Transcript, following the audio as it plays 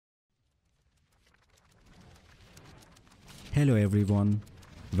Hello everyone,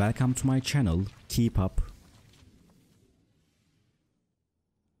 welcome to my channel, keep up.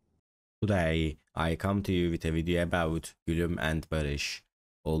 Today I come to you with a video about Gulum and Barış.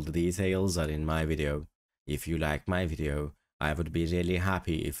 All the details are in my video. If you like my video, I would be really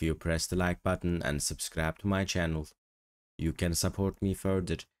happy if you press the like button and subscribe to my channel. You can support me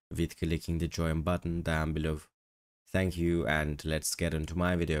further with clicking the join button down below. Thank you, and let's get into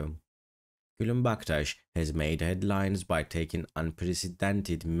my video. Gulum Baktas has made headlines by taking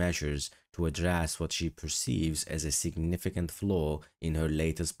unprecedented measures to address what she perceives as a significant flaw in her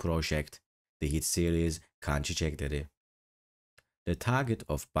latest project, the hit series Kan Çiçekleri. The target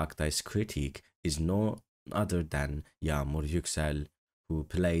of Baktas' critique is no other than Yagmur Yuksel, who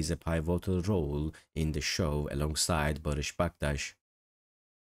plays a pivotal role in the show alongside Barış Baktas.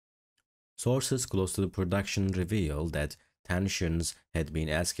 Sources close to the production reveal that tensions had been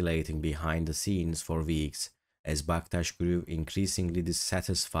escalating behind the scenes for weeks, as Baktas grew increasingly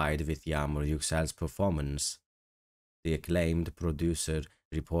dissatisfied with Yagmur Yuksel's performance. The acclaimed producer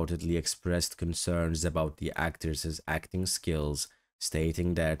reportedly expressed concerns about the actress's acting skills,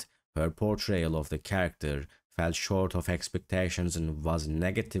 stating that her portrayal of the character fell short of expectations and was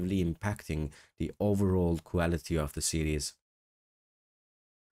negatively impacting the overall quality of the series.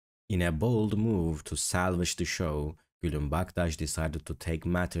 In a bold move to salvage the show, Gulum Baktas decided to take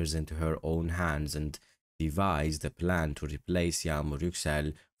matters into her own hands and devised a plan to replace Yagmur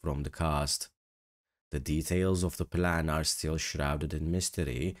Yuksel from the cast. The details of the plan are still shrouded in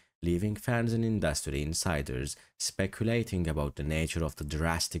mystery, leaving fans and industry insiders speculating about the nature of the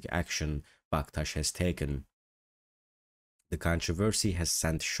drastic action Baktas has taken. The controversy has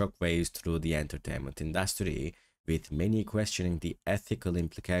sent shockwaves through the entertainment industry, with many questioning the ethical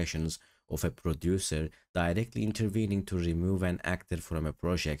implications of a producer directly intervening to remove an actor from a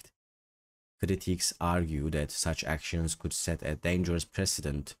project. Critics argue that such actions could set a dangerous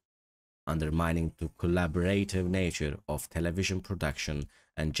precedent, undermining the collaborative nature of television production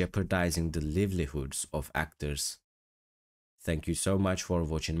and jeopardizing the livelihoods of actors. Thank you so much for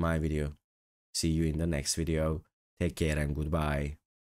watching my video. See you in the next video. Take care and goodbye.